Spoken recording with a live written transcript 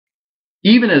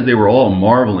Even as they were all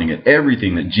marveling at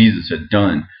everything that Jesus had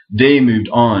done, they moved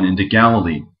on into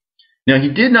Galilee. Now he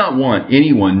did not want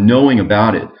anyone knowing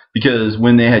about it, because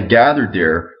when they had gathered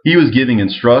there, he was giving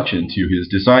instruction to his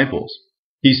disciples.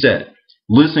 He said,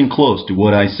 "Listen close to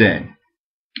what I say.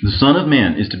 The Son of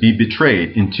Man is to be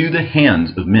betrayed into the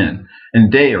hands of men,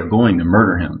 and they are going to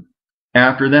murder him.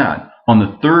 After that, on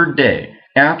the third day,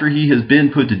 after he has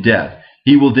been put to death,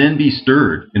 he will then be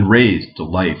stirred and raised to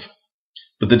life."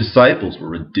 But the disciples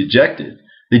were dejected.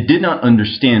 They did not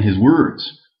understand his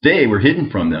words. They were hidden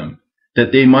from them,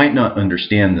 that they might not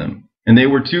understand them, and they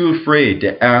were too afraid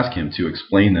to ask him to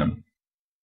explain them.